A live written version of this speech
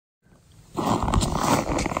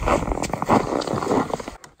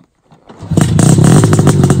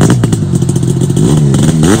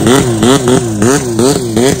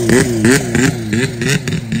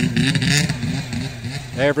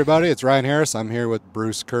everybody, it's Ryan Harris. I'm here with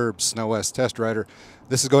Bruce Kerbs, Snow West Test Rider.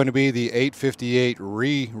 This is going to be the 858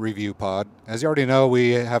 re-review pod. As you already know, we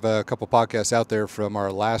have a couple podcasts out there from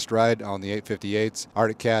our last ride on the 858s.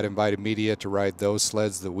 Arctic Cat invited media to ride those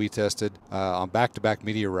sleds that we tested on back-to-back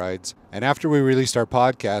media rides. And after we released our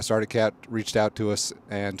podcast, Arctic Cat reached out to us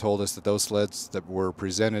and told us that those sleds that were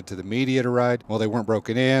presented to the media to ride, well, they weren't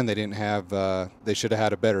broken in. They didn't have, they should have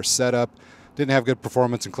had a better setup. Didn't have good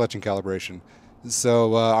performance and clutching calibration.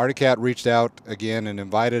 So Arctic Cat reached out again and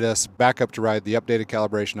invited us back up to ride the updated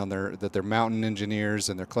calibration on that their mountain engineers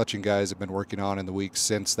and their clutching guys have been working on in the weeks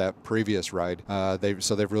since that previous ride.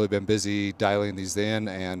 They've really been busy dialing these in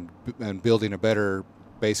and building a better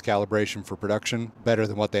base calibration for production, better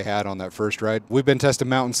than what they had on that first ride. We've been testing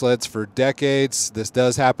mountain sleds for decades. This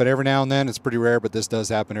does happen every now and then. It's pretty rare, but this does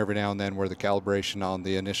happen every now and then where the calibration on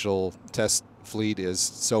the initial test fleet is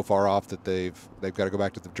so far off that they've got to go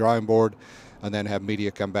back to the drawing board and then have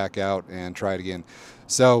media come back out and try it again.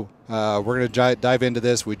 So we're going to dive into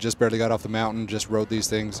this. We just barely got off the mountain, just rode these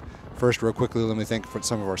things. First, real quickly, let me thank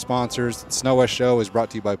some of our sponsors. The Snow West Show is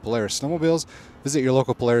brought to you by Polaris Snowmobiles. Visit your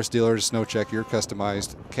local Polaris dealer to snow check your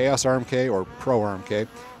customized Chaos RMK or Pro RMK.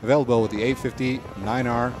 Available with the 850,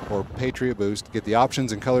 9R, or Patriot Boost. Get the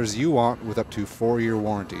options and colors you want with up to 4-year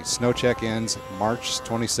warranty. Snow check ends March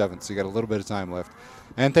 27th, so you got a little bit of time left.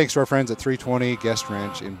 And thanks to our friends at 320 Guest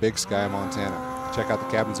Ranch in Big Sky, Montana. Check out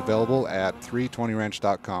the cabins available at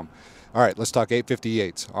 320ranch.com. All right, let's talk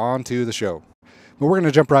 858s. On to the show. But we're going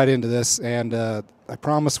to jump right into this, and I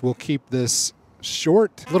promise we'll keep this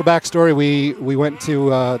short. A little backstory, we went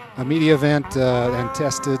to a media event and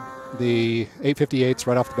tested the 858s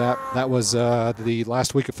right off the bat. That was the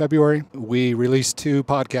last week of February. We released 2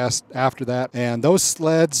 podcasts after that, and those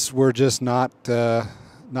sleds were just not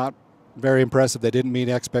very impressive. They didn't meet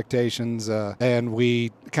expectations, and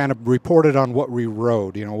we kind of reported on what we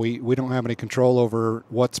rode. You know, we don't have any control over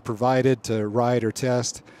what's provided to ride or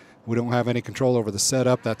test. We don't have any control over the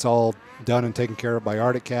setup. That's all done and taken care of by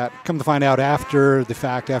Arctic Cat. Come to find out after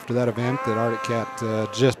that event, that Arctic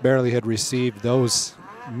Cat just barely had received those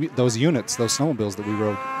units, those snowmobiles that we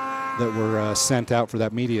rode, that were sent out for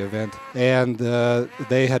that media event, and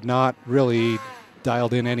they had not really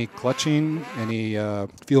dialed in any clutching, any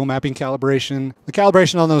fuel mapping calibration. The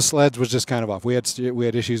calibration on those sleds was just kind of off. We had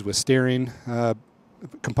issues with steering,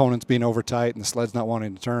 components being over tight, and the sleds not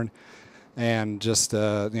wanting to turn. And just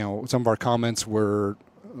some of our comments were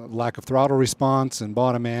lack of throttle response and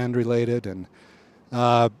bottom end related. And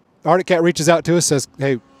Arctic Cat reaches out to us, says,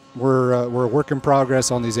 "Hey, we're a work in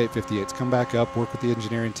progress on these 858s. Come back up, work with the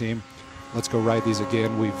engineering team. Let's go ride these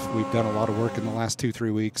again. We've done a lot of work in the last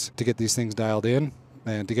 2-3 weeks to get these things dialed in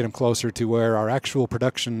and to get them closer to where our actual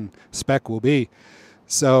production spec will be."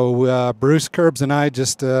 So Bruce Kerbs and I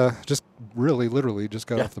just really literally just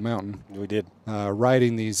got off the mountain. We did.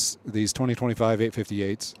 Riding these 2025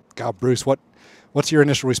 858s. God, Bruce, what's your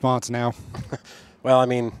initial response now? Well, I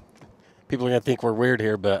mean, people are going to think we're weird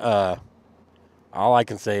here, but all I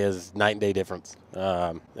can say is night and day difference.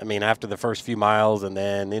 I mean, after the first few miles and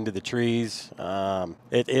then into the trees,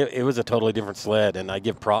 it was a totally different sled, and I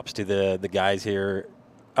give props to the guys here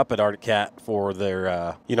up at Arctic Cat for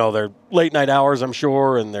their their late night hours, I'm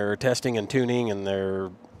sure, and their testing and tuning and their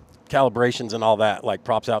calibrations and all that. Like,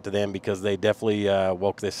 props out to them, because they definitely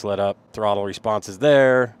woke this sled up. Throttle response is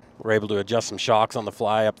there. We're able to adjust some shocks on the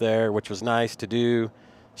fly up there, which was nice to do.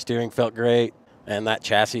 Steering felt great, and that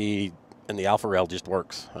chassis and the alpha rail just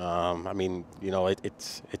works. I mean,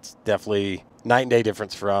 it's definitely night and day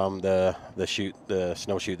difference from the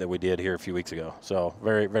snow shoot that we did here a few weeks ago. So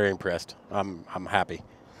very, very impressed. I'm happy.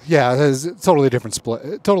 Yeah, it's a totally different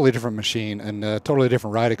split, totally different machine, and totally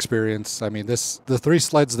different ride experience. I mean, the 3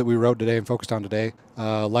 sleds that we rode today and focused on today,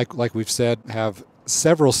 like we've said, have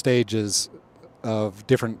several stages of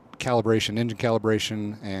different calibration, engine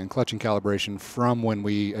calibration and clutching calibration from when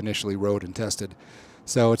we initially rode and tested.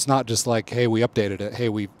 So it's not just like, hey, we updated it. Hey,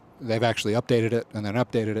 they've actually updated it and then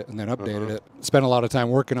updated it and then updated it. Spent a lot of time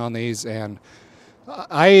working on these, and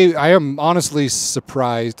I am honestly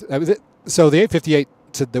surprised. So the 858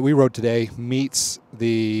 that we rode today meets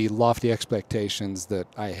the lofty expectations that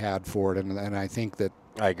I had for it, and I think that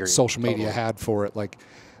I agree. Social media had for it. Like,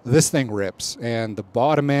 this thing rips, and the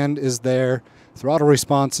bottom end is there, throttle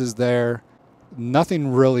response is there,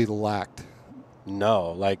 nothing really lacked.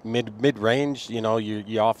 No, like mid range, you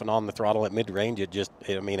off and on the throttle at mid range,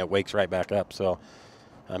 it wakes right back up. So,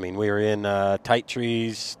 I mean, we were in tight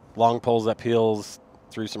trees, long poles up hills,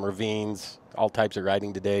 through some ravines, all types of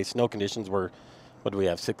riding today. Snow conditions were what do we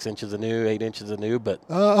have, 6 inches of new, 8 inches of new, but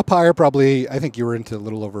up higher probably. I think you were into a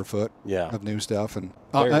little over a foot yeah, of new stuff, and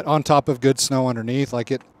Very- on top of good snow underneath,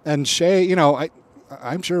 like it. And Shay, you know,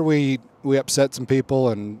 I'm sure we upset some people,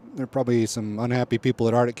 and there are probably some unhappy people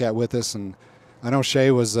at Arctic Cat with us, and I know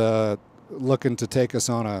Shay was looking to take us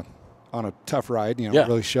on a tough ride, you know, Yeah.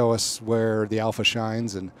 really show us where the alpha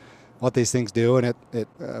shines and what these things do. And it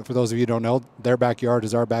for those of you who don't know, their backyard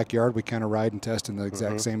is our backyard. We kind of ride and test in the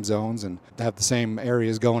exact same zones and have the same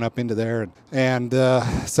areas going up into there. And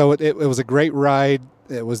so it was a great ride.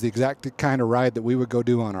 It was the exact kind of ride that we would go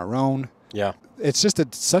do on our own. yeah, It's just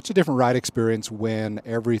such a different ride experience when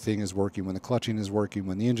everything is working, when the clutching is working,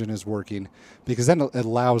 when the engine is working, because then it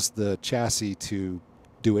allows the chassis to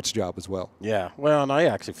do its job as well. yeah. Well, and I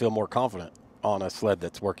actually feel more confident on a sled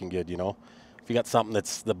that's working good, you know. If you got something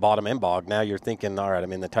that's the bottom end bog, now you're thinking, all right,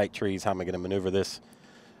 I'm in the tight trees. How am I going to maneuver this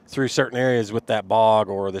through certain areas with that bog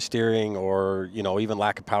or the steering or, you know, even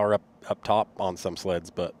lack of power up top on some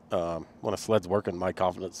sleds. But when a sled's working, my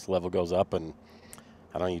confidence level goes up, and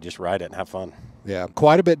I don't know, you just ride it and have fun. Yeah,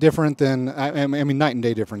 quite a bit different than, I mean, night and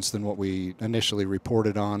day difference than what we initially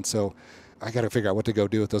reported on. So I got to figure out what to go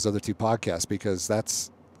do with those other two podcasts, because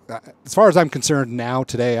that's, as far as I'm concerned now,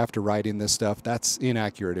 today, after writing this stuff, that's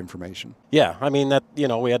inaccurate information. Yeah, I mean, that, you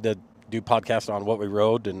know, we had to do podcasts on what we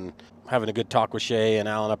rode, and having a good talk with Shay and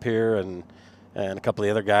Alan up here and a couple of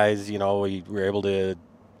the other guys, you know, we were able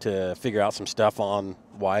to figure out some stuff on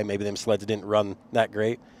why maybe them sleds didn't run that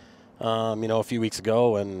great. You know, a few weeks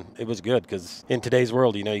ago, and it was good because in today's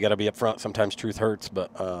world, you know, you got to be up front. Sometimes truth hurts, but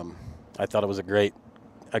I thought it was a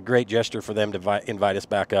great gesture for them to invite us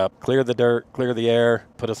back up, clear the dirt, clear the air,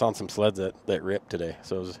 put us on some sleds that ripped today.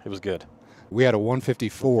 So it was good. We had a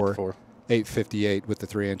 154 858 with the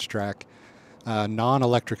 3-inch track,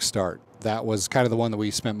 non-electric start. That was kind of the one that we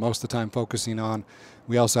spent most of the time focusing on.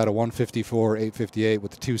 We also had a 154 858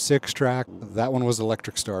 with the 2.6 track. That one was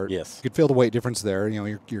electric start. Yes. You could feel the weight difference there. You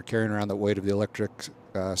know, you're carrying around the weight of the electric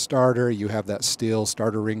starter. You have that steel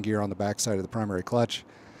starter ring gear on the backside of the primary clutch.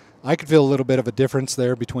 I could feel a little bit of a difference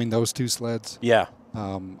there between those two sleds. Yeah.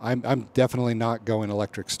 I'm definitely not going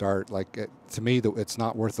electric start. Like to me, it's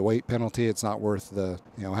not worth the weight penalty. It's not worth the,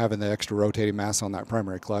 you know, having the extra rotating mass on that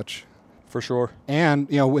primary clutch. For sure. And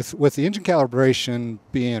you know, with the engine calibration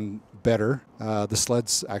being better, the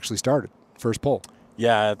sleds actually started first pull.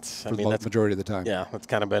 Yeah, For the majority of the time. Yeah, that's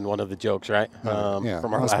kind of been one of the jokes, right? Yeah.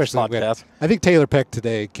 From our last especially podcast. I think Taylor Peck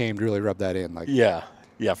today came to really rub that in. Like, Yeah,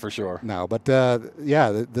 for sure. no, but yeah,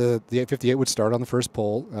 the 858 would start on the first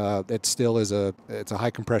pull. It still is it's a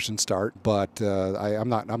high compression start, but I'm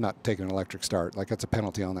not taking an electric start. Like, that's a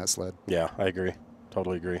penalty on that sled. Yeah, I agree.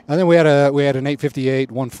 Totally agree. And then we had an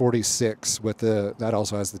 858 146 with that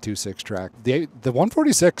also has the 2.6 track. The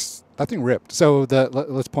 146, that thing ripped. So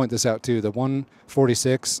let's point this out too. The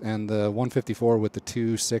 146 and the 154 with the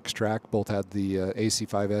 2.6 track both had the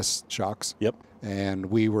AC5S shocks. Yep. And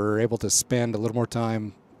we were able to spend a little more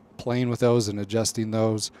time playing with those and adjusting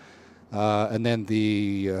those. And then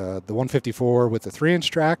the 154 with the 3-inch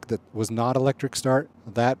track that was not electric start,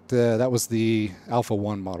 that was the Alpha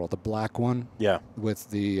 1 model, the black one. Yeah. With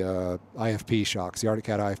the IFP shocks, the Arctic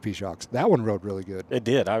Cat IFP shocks. That one rode really good. It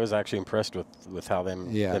did. I was actually impressed with how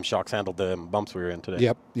them shocks handled the bumps we were in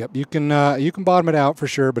today. Yep. You can bottom it out for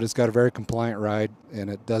sure, but it's got a very compliant ride, and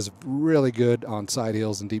it does really good on side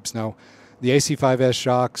hills and deep snow. The AC5S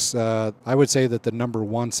shocks, I would say that the number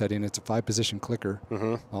 1 setting, it's a 5-position clicker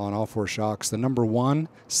on all 4 shocks. The number 1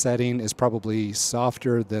 setting is probably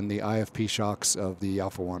softer than the IFP shocks of the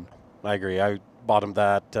Alpha 1. I agree. I bottomed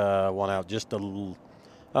that one out just a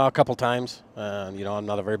couple times. You know, I'm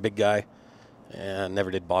not a very big guy, and never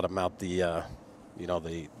did bottom out the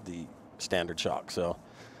standard shock. So,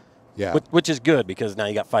 yeah, which is good because now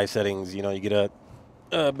you got 5 settings. You know, you get a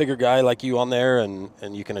bigger guy like you on there, and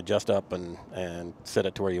you can adjust up and set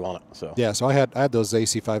it to where you want it. So yeah, so I had those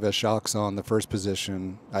AC5S shocks on the first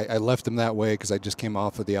position. I left them that way because I just came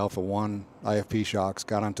off of the Alpha 1 IFP shocks,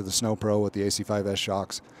 got onto the Snow Pro with the AC5S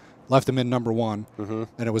shocks, left them in number 1, and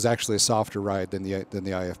it was actually a softer ride than the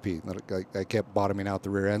IFP. I kept bottoming out the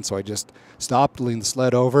rear end, so I just stopped, leaned the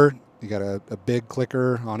sled over. You got a big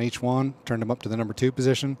clicker on each one, turned them up to the number 2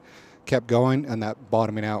 position, kept going, and that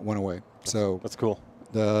bottoming out went away. So that's cool.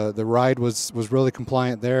 The ride was really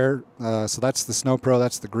compliant there. So that's the Snow Pro.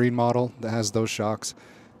 That's the green model that has those shocks.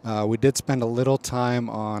 We did spend a little time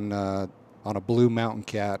on a blue Mountain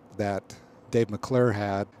Cat that Dave McClure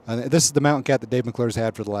had. This is the Mountain Cat that Dave McClure's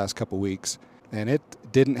had for the last couple weeks, and it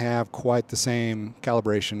didn't have quite the same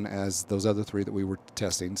calibration as those other 3 that we were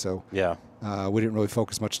testing. So yeah, we didn't really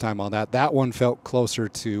focus much time on that. That one felt closer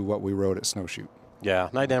to what we rode at Snowshoot. Yeah,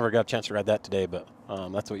 and I never got a chance to ride that today, but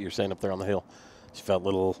that's what you're saying up there on the hill. She felt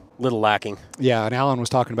little lacking. Yeah, and Alan was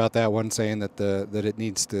talking about that one, saying that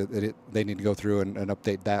they need to go through and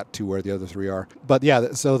update that to where the other three are. But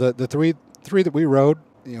yeah, so the three that we rode,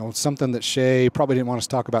 something that Shay probably didn't want us to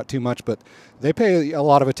talk about too much, but they pay a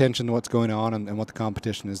lot of attention to what's going on and what the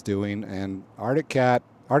competition is doing. And Arctic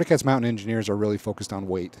Cat's mountain engineers are really focused on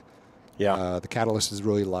weight. Yeah. The Catalyst is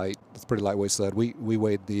really light. It's a pretty lightweight sled. We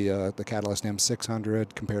weighed the Catalyst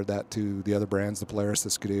M600, compared that to the other brands, the Polaris, the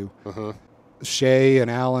Skidoo. Uh-huh. Shay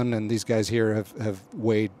and Alan and these guys here have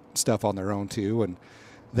weighed stuff on their own too, and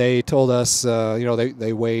they told us,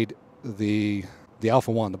 they weighed the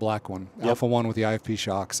Alpha 1, the black one, Yep. Alpha 1 with the IFP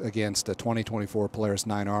shocks against a 2024 Polaris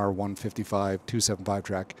 9R 155 275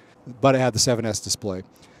 track, but it had the 7S display.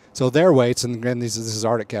 So their weights, and again, this is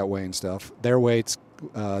Arctic Cat weighing stuff, their weights,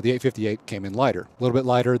 the 858 came in lighter, a little bit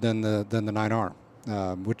lighter than the 9R.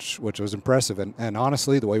 Which was impressive, and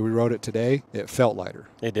honestly, the way we rode it today, it felt lighter.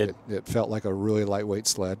 It did. It felt like a really lightweight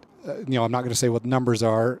sled. I'm not going to say what the numbers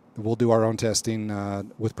are. We'll do our own testing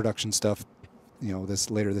with production stuff,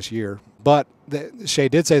 later this year. But Shay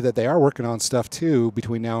did say that they are working on stuff too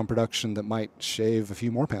between now and production that might shave a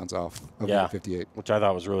few more pounds off of the 58, which I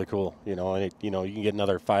thought was really cool. And you can get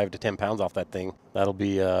another 5 to 10 pounds off that thing. That'll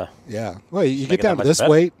be yeah. Well, you get down to this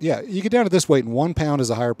weight. Yeah, you get down to this weight, and 1 pound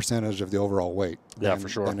is a higher percentage of the overall weight. For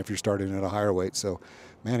sure. Than if you're starting at a higher weight. So,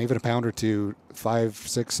 man, even a pound or two, 5,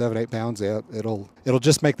 6, 7, 8 pounds, yeah, it'll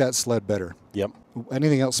just make that sled better. Yep.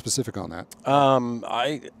 Anything else specific on that?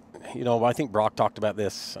 I think Brock talked about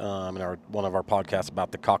this in one of our podcasts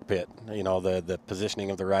about the cockpit, the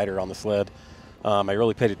positioning of the rider on the sled. I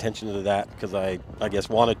really paid attention to that because I guess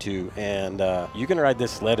wanted to. And you can ride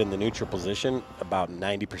this sled in the neutral position about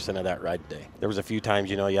 90% of that ride day. There was a few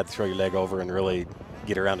times, you had to throw your leg over and really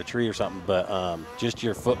get around a tree or something. But just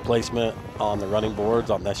your foot placement on the running boards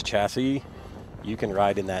on this chassis, you can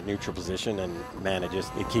ride in that neutral position, and man, it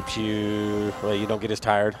keeps you, you don't get as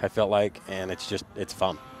tired, I felt like, and it's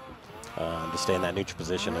fun. To stay in that neutral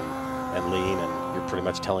position and lean, and you're pretty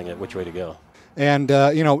much telling it which way to go. And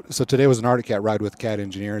so today was an Arctic Cat ride with Cat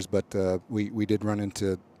engineers, but we did run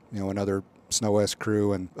into another Snow West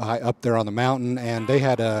crew and up there on the mountain, and they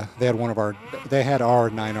had our 9R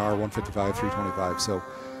 155 325. So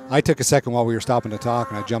I took a second while we were stopping to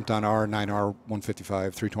talk, and I jumped on our 9R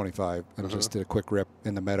 155 325 and just did a quick rip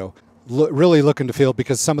in the meadow. Really looking to feel,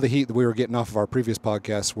 because some of the heat that we were getting off of our previous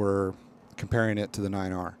podcasts were comparing it to the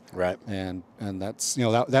 9R. Right. And that's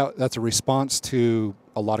that's a response to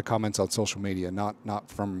a lot of comments on social media, not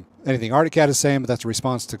from anything Arctic Cat is saying, but that's a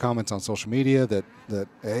response to comments on social media that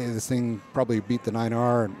hey, this thing probably beat the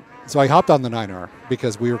 9R. And so I hopped on the 9R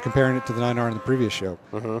because we were comparing it to the 9R in the previous show.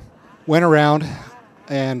 Went around,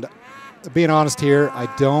 and being honest here,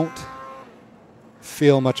 I don't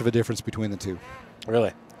feel much of a difference between the two.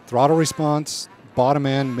 Really? Throttle response, bottom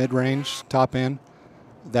end, mid-range, top end.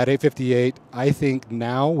 That 858, I think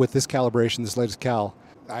now with this calibration, this latest cal,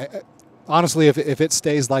 honestly, if it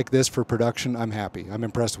stays like this for production, I'm happy. I'm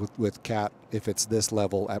impressed with Cat if it's this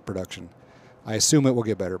level at production. I assume it will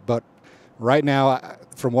get better. But right now,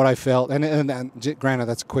 from what I felt, and granted,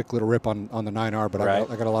 that's a quick little rip on the 9R, but I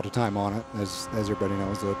got a lot of time on it, as everybody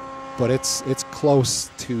knows. But it's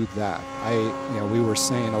close to that. We were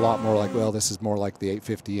saying a lot more like, well, this is more like the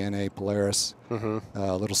 850 NA Polaris,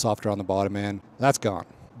 a little softer on the bottom end. That's gone.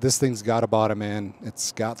 This thing's got a bottom end.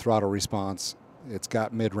 It's got throttle response. It's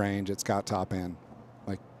got mid-range. It's got top end.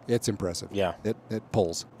 Like, it's impressive. Yeah. It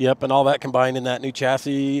pulls. Yep, and all that combined in that new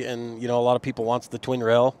chassis, and a lot of people wants the twin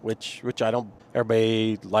rail, which I don't.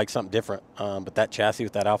 Everybody likes something different, but that chassis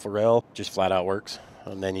with that alpha rail just flat out works.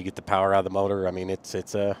 And then you get the power out of the motor. I mean, it's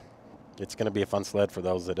going to be a fun sled for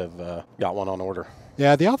those that have got one on order.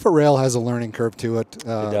 Yeah, the alpha rail has a learning curve to it. It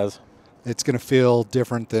does. It's going to feel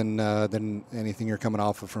different than anything you're coming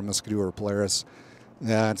off of from a Skidoo or a Polaris.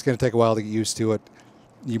 It's going to take a while to get used to it.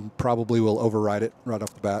 You probably will override it right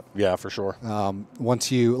off the bat. Yeah, for sure.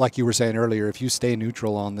 Once you, like you were saying earlier, if you stay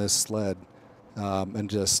neutral on this sled and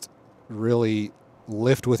just really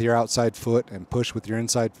lift with your outside foot and push with your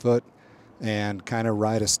inside foot and kind of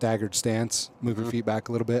ride a staggered stance, move your feet back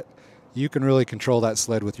a little bit, you can really control that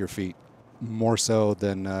sled with your feet more so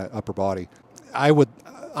than upper body. I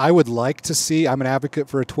would like to see, I'm an advocate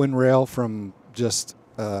for a twin rail from just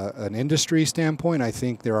an industry standpoint. I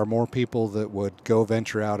think there are more people that would go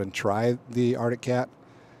venture out and try the Arctic Cat,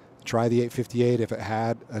 try the 858 if it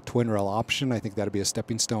had a twin rail option. I think that'd be a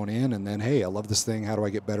stepping stone in, and then, hey, I love this thing. How do I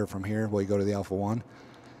get better from here? Well, you go to the Alpha 1.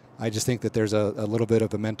 I just think that there's a little bit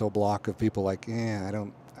of a mental block of people like, I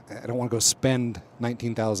don't want to go spend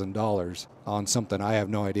 $19,000 on something I have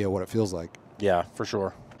no idea what it feels like. Yeah, for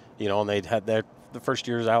sure. And they'd had the first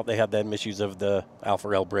years out, they had them issues of the alpha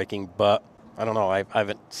rail braking, but I don't know. I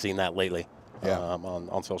haven't seen that lately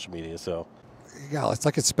on social media. So yeah, it's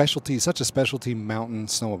like a specialty, such a specialty mountain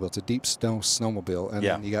snowmobile. It's a deep snow snowmobile, and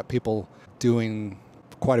then you got people doing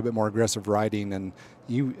quite a bit more aggressive riding, and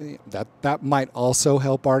that might also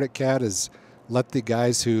help Arctic Cat is let the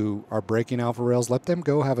guys who are breaking alpha rails, let them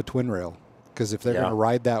go have a twin rail, because if they're going to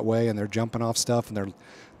ride that way and they're jumping off stuff and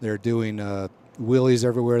they're doing wheelies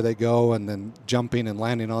everywhere they go and then jumping and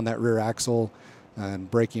landing on that rear axle and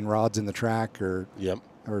breaking rods in the track or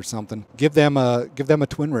something, give them a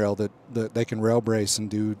twin rail that they can rail brace and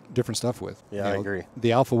do different stuff with. Yeah, I agree.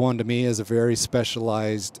 The Alpha 1 to me is a very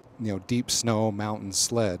specialized, deep snow mountain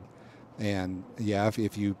sled. And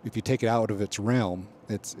if you take it out of its realm,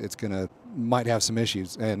 it's might have some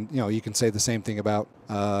issues. And you can say the same thing about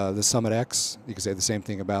the Summit X. You can say the same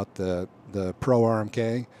thing about the Pro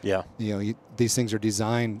RMK. Yeah. These things are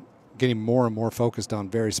designed, getting more and more focused on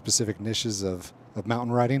very specific niches of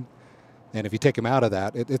mountain riding. And if you take them out of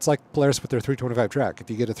that, it's like Polaris with their 325 track.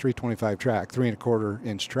 If you get a 325 track, 3¼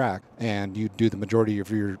 inch track, and you do the majority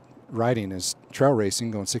of your riding is trail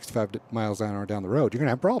racing, going 65 miles an hour down the road, you're going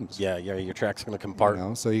to have problems. Yeah, your track's going to come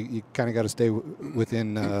apart. So you kind of got to stay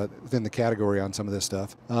within the category on some of this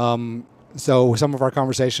stuff. So some of our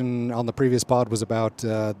conversation on the previous pod was about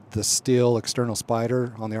the steel external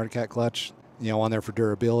spider on the Arctic Cat clutch, on there for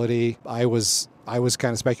durability. I was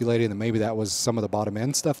kind of speculating that maybe that was some of the bottom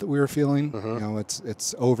end stuff that we were feeling.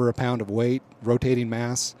 It's over a pound of weight, rotating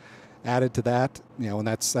mass added to that, and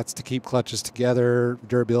that's to keep clutches together,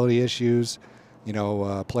 durability issues.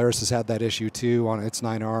 Polaris has had that issue too on its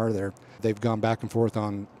 9R. They've gone back and forth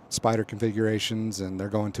on spider configurations, and they're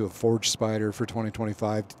going to a forged spider for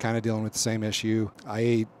 2025, kind of dealing with the same issue.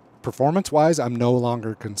 Performance-wise, I'm no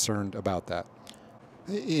longer concerned about that.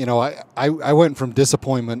 I went from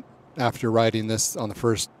disappointment after riding this on the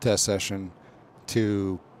first test session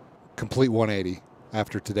to complete 180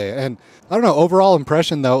 after today. And I don't know, overall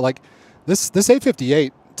impression though, like this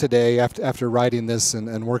 858 today after riding this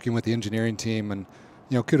and working with the engineering team, and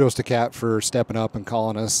kudos to Cat for stepping up and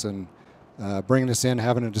calling us and bringing us in,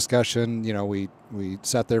 having a discussion. We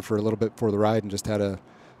sat there for a little bit before the ride and just had a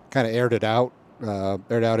kind of aired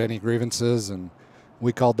out any grievances, and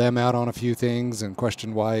we called them out on a few things and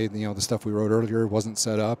questioned why the stuff we wrote earlier wasn't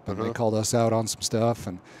set up, and they called us out on some stuff.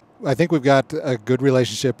 And I think we've got a good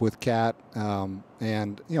relationship with Cat.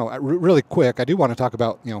 And really quick, I do want to talk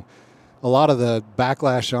about a lot of the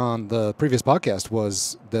backlash on the previous podcast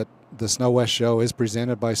was that the Snow West show is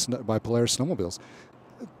presented by Polaris snowmobiles.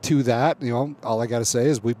 To that, all I got to say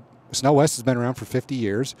is Snow West has been around for 50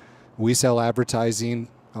 years. We sell advertising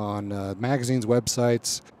on magazines,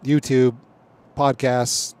 websites, YouTube,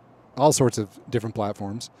 podcasts, all sorts of different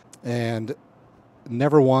platforms, and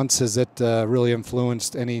never once has it really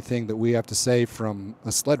influenced anything that we have to say from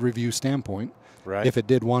a sled review standpoint. Right. If it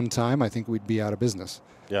did one time, I think we'd be out of business.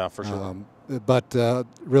 Yeah, for sure. But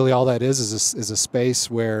really all that is a space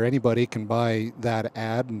where anybody can buy that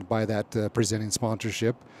ad and buy that presenting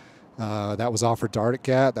sponsorship. That was offered to Arctic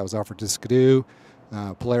Cat. That was offered to Skidoo.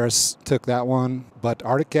 Polaris took that one. But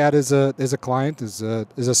Arctic Cat is a client, is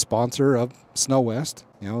a sponsor of Snow West.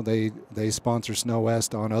 They sponsor Snow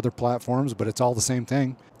West on other platforms, but it's all the same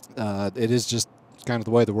thing. It is just kind of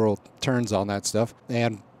the way the world turns on that stuff.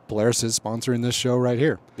 And Polaris is sponsoring this show right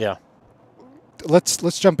here. Yeah.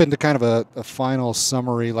 Let's jump into kind of a final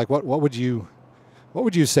summary. Like what would you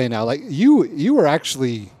say now? Like you were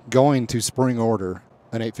actually going to spring order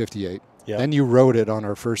an 858. Yeah. Then you rode it on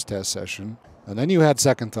our first test session, and then you had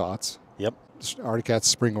second thoughts. Yep. Arctic Cat's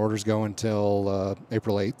spring orders go until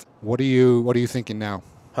April 8th. What are you thinking now?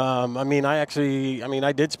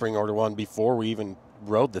 I did spring order one before we even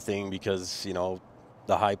rode the thing because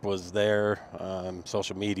the hype was there.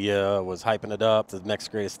 Social media was hyping it up, the next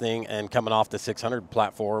greatest thing. And coming off the 600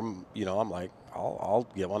 platform, I'm like, I'll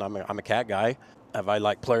get one. I'm a Cat guy. Have I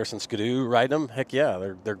like Polaris and Skidoo ride them? Heck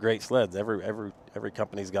yeah, they're great sleds. Every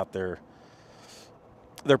company's got their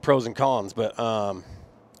pros and cons. But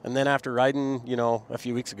and then after riding, a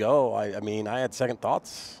few weeks ago, I had second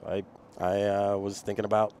thoughts. I was thinking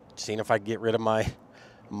about seeing if I could get rid of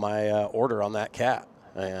my order on that Cat.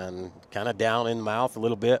 And kind of down in the mouth a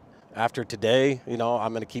little bit. After today, I'm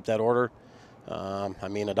going to keep that order.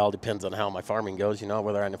 It all depends on how my farming goes,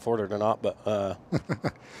 whether I can afford it or not. But all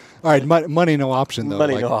right, money no option though.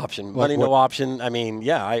 Money no option. No option.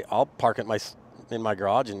 I'll park it in my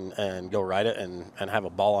garage and go ride it and have a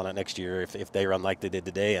ball on it next year if they run like they did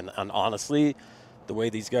today. And honestly, the way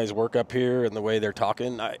these guys work up here and the way they're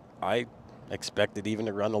talking, I expect it even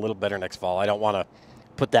to run a little better next fall. I don't want to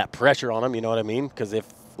put that pressure on them. You know what I mean? Because if,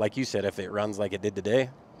 like you said, if it runs like it did today,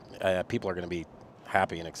 people are going to be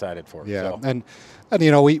happy and excited for it. Yeah, so. and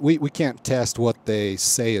you know, we can't test what they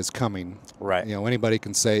say is coming. Right. You know, anybody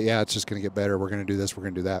can say, yeah, it's just going to get better. We're going to do this. We're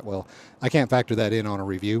going to do that. Well, I can't factor that in on a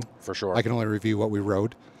review. For sure. I can only review what we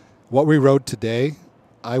rode. What we rode today,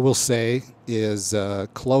 I will say, is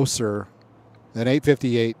closer. An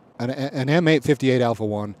 858, an M858 Alpha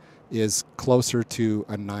 1 is closer to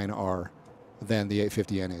a 9R than the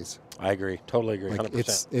 850 NAs. I agree. Totally agree. Like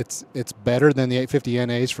 100%. it's better than the 850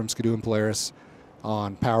 NAs from Skidoo and Polaris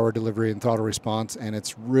on power delivery and throttle response, and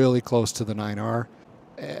it's really close to the 9R.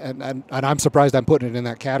 And I'm surprised I'm putting it in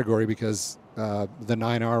that category because the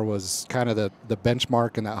 9R was kind of the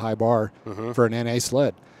benchmark and that high bar for an NA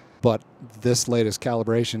sled. But this latest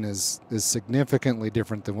calibration is significantly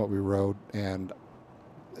different than what we rode, and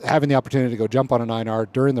having the opportunity to go jump on a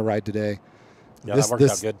 9R during the ride today, that worked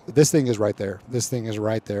out good. This thing is right there. This thing is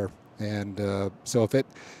right there. And so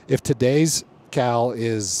if today's cal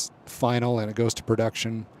is final and it goes to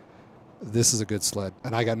production, this is a good sled,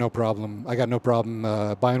 and I got no problem.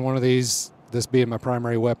 Buying one of these, this being my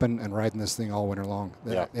primary weapon, and riding this thing all winter long.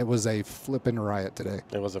 Yeah. It was a flipping riot today.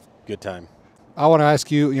 It was a good time. I want to ask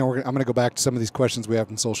you, I'm going to go back to some of these questions we have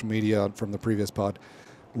from social media from the previous pod.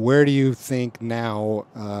 Where do you think now,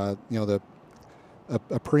 a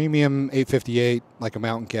premium 858 like a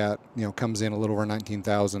Mountain Cat, comes in a little over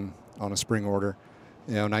 19,000 on a spring order,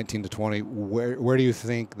 19 to 20. Where do you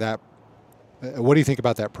think that? What do you think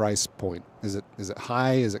about that price point? Is it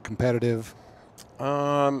high? Is it competitive?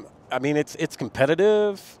 I mean, it's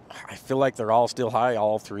competitive. I feel like they're all still high.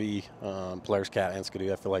 All three, Polaris, Cat, and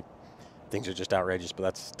Skidoo. I feel like things are just outrageous, but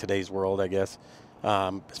that's today's world, I guess.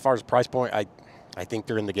 As far as price point, I think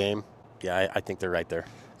they're in the game. Yeah, I think they're right there.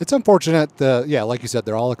 It's unfortunate. Like you said,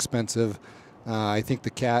 they're all expensive. I think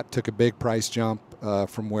the Cat took a big price jump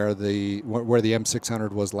from where the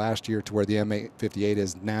M600 was last year to where the M858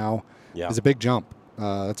 is now. Yeah. It's a big jump.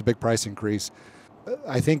 That's a big price increase.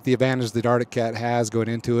 I think the advantage that Arctic Cat has going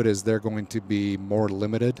into it is they're going to be more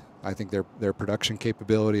limited. I think their production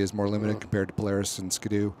capability is more limited compared to Polaris and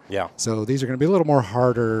Skidoo. Yeah. So these are going to be a little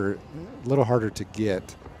harder to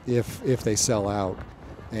get if they sell out.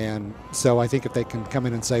 And so I think if they can come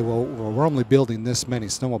in and say, well, we're only building this many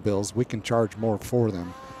snowmobiles, we can charge more for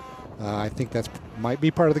them. I think that might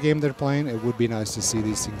be part of the game they're playing. It would be nice to see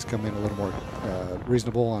these things come in a little more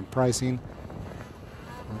reasonable on pricing.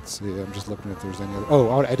 Let's see. I'm just looking if there's any other. Oh,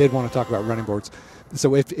 I did want to talk about running boards.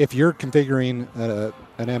 So if you're configuring an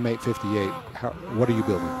M858, what are you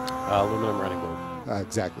building? Aluminum running board.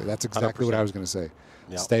 Exactly. That's exactly 100%. What I was going to say.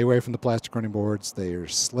 Yep. Stay away from the plastic running boards. They are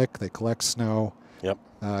slick. They collect snow. Yep.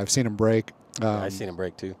 I've seen them break. I've seen them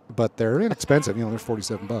break too. But they're inexpensive. They're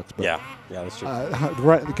 $47. But, yeah, that's true.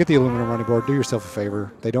 Get the aluminum running board. Do yourself a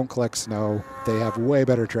favor. They don't collect snow. They have way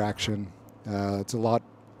better traction. It's a lot.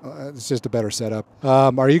 It's just a better setup.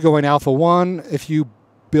 Are you going Alpha 1 if you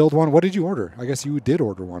build one? What did you order? I guess you did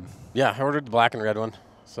order one. Yeah, I ordered the black and red one.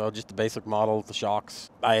 So just the basic model, the shocks.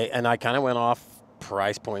 I kind of went off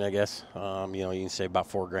price point, I guess. You can save about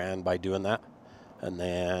 $4,000 by doing that. And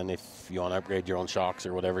then if you want to upgrade your own shocks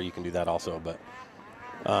or whatever, you can do that also. But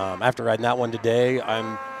after riding that one today,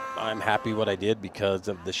 I'm happy what I did because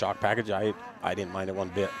of the shock package. I didn't mind it one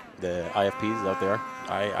bit. The IFPs out there,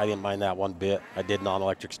 I didn't mind that one bit. I did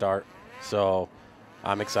non-electric start. So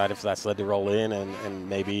I'm excited for that sled to roll in and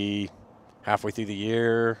maybe halfway through the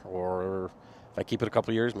year, or if I keep it a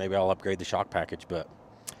couple of years, maybe I'll upgrade the shock package. But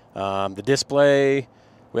the display,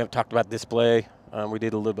 we haven't talked about display. We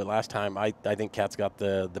did a little bit last time. I think Cat's got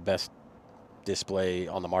the best display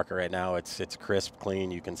on the market right now. It's crisp,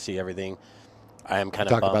 clean. You can see everything. I am kind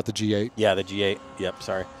of bummed. Talk about the G8. Yeah, the G8. Yep,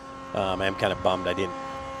 sorry. I am kind of bummed I didn't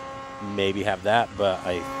maybe have that, but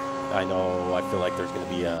I feel like there's going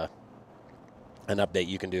to be an update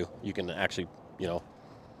you can do. You can actually,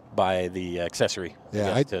 buy the accessory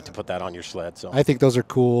to put that on your sled. So I think those are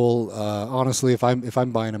cool. Honestly, if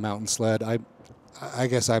I'm buying a mountain sled, I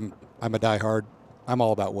guess I'm a diehard. I'm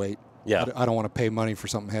all about weight. Yeah. I don't want to pay money for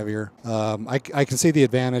something heavier. I can see the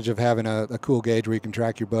advantage of having a cool gauge where you can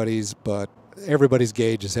track your buddies, but everybody's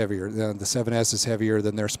gauge is heavier. The 7S is heavier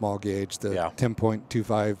than their small gauge. The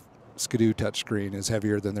 10.25 Skidoo touchscreen is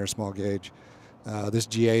heavier than their small gauge. This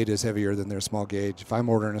G8 is heavier than their small gauge. If I'm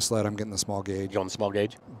ordering a sled, I'm getting the small gauge. You on the small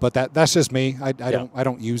gauge? But that's just me. I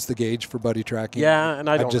don't use the gauge for buddy tracking. Yeah, and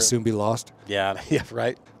I'd just soon be lost. Yeah,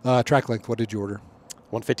 right. Track length, what did you order?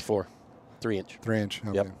 154, 3-inch. 3-inch,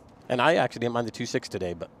 okay. Yep. And I actually didn't mind the 2.6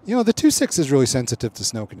 today, but the 2.6 is really sensitive to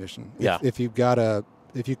snow condition. If you've got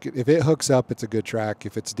if it hooks up, it's a good track.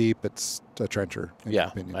 If it's deep, it's a trencher. In my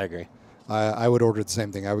opinion. I agree. I would order the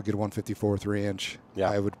same thing. I would get a 154 3-inch. Yeah.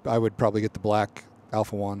 I would probably get the black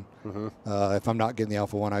Alpha 1. Mm-hmm. If I'm not getting the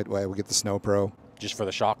Alpha 1, I would get the Snow Pro. Just for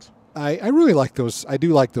the shocks? I really like those. I do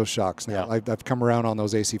like those shocks now. Yeah. I've come around on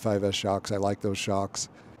those AC5S shocks. I like those shocks.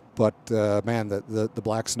 But, man, the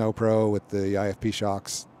black Snow Pro with the IFP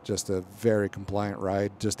shocks, just a very compliant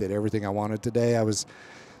ride. Just did everything I wanted today. I was,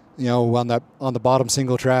 on the bottom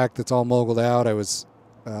single track that's all moguled out, I was...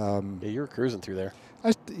 yeah, you were cruising through there.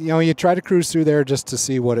 You try to cruise through there just to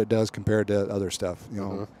see what it does compared to other stuff.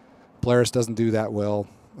 Mm-hmm. Polaris doesn't do that well,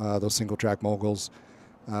 those single track moguls.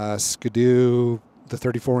 Skidoo, the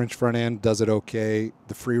 34-inch front end does it okay.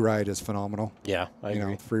 The free ride is phenomenal. Yeah, I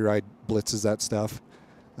agree. Free ride blitzes that stuff.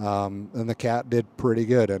 And the Cat did pretty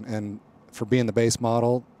good. And for being the base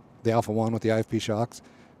model, the Alpha 1 with the IFP shocks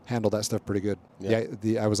handled that stuff pretty good. Yeah.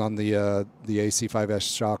 I was on the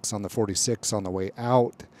AC5S shocks on the 46 on the way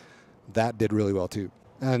out. That did really well too.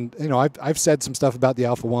 And I've said some stuff about the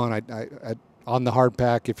Alpha 1. I on the hard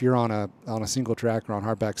pack, if you're on a single track or on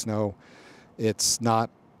hardpack snow, it's not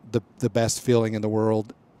the best feeling in the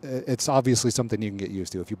world. It's obviously something you can get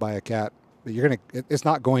used to. If you buy a Cat, it's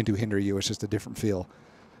not going to hinder you. It's just a different feel.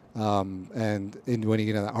 And when you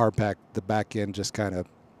get in that hard pack, the back end just kind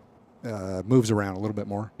of moves around a little bit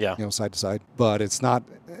more. Yeah. Side to side. But it's not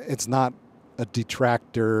a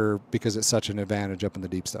detractor because it's such an advantage up in the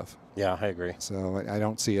deep stuff. Yeah, I agree. So I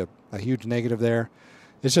don't see a huge negative there.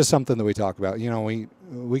 It's just something that we talk about.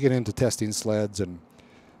 We get into testing sleds, and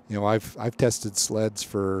I've tested sleds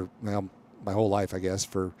for my whole life, I guess,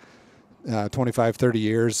 for 25, 30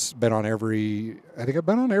 years. I think I've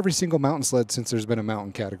been on every single mountain sled since there's been a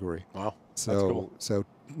mountain category. Wow. So that's cool. So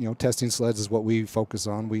testing sleds is what we focus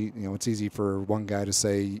on. It's easy for one guy to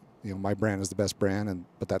say, my brand is the best brand,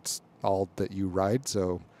 but that's all that you ride.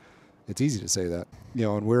 So it's easy to say that.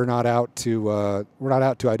 And we're not out to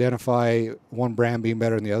identify one brand being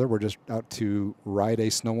better than the other. We're just out to ride a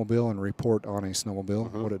snowmobile and report on a snowmobile,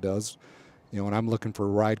 Mm-hmm. what it does. And I'm looking for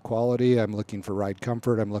ride quality. I'm looking for ride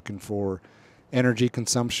comfort. I'm looking for energy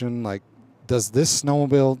consumption. Like, does this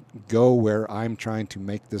snowmobile go where I'm trying to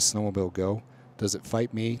make this snowmobile go? Does it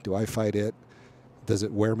fight me? Do I fight it? Does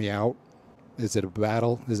it wear me out? Is it a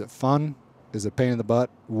battle? Is it fun? Is it a pain in the butt?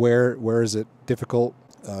 Where is it difficult?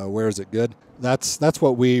 Where is it good? That's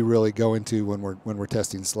what we really go into when we're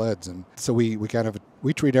testing sleds. And so we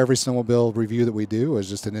treat every snowmobile review that we do as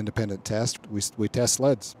just an independent test. We test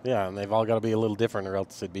sleds. Yeah, and they've all got to be a little different, or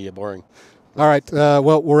else it'd be boring. All right.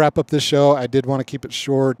 Well, we'll wrap up this show. I did want to keep it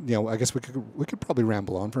short. I guess we could probably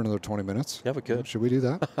ramble on for another 20 minutes. Yeah, we could. Should we do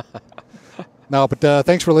that? No, but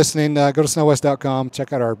thanks for listening. Go to snowwest.com.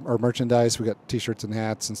 Check out our merchandise. We got T-shirts and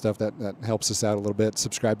hats and stuff that helps us out a little bit.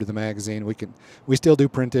 Subscribe to the magazine. We still do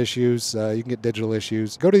print issues. You can get digital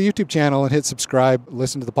issues. Go to the YouTube channel and hit subscribe.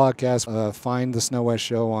 Listen to the podcast. Find the Snow West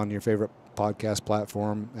Show on your favorite podcast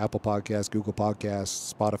platform: Apple Podcasts, Google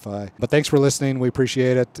Podcasts, Spotify. But thanks for listening. We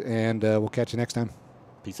appreciate it, and we'll catch you next time.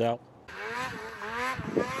 Peace out.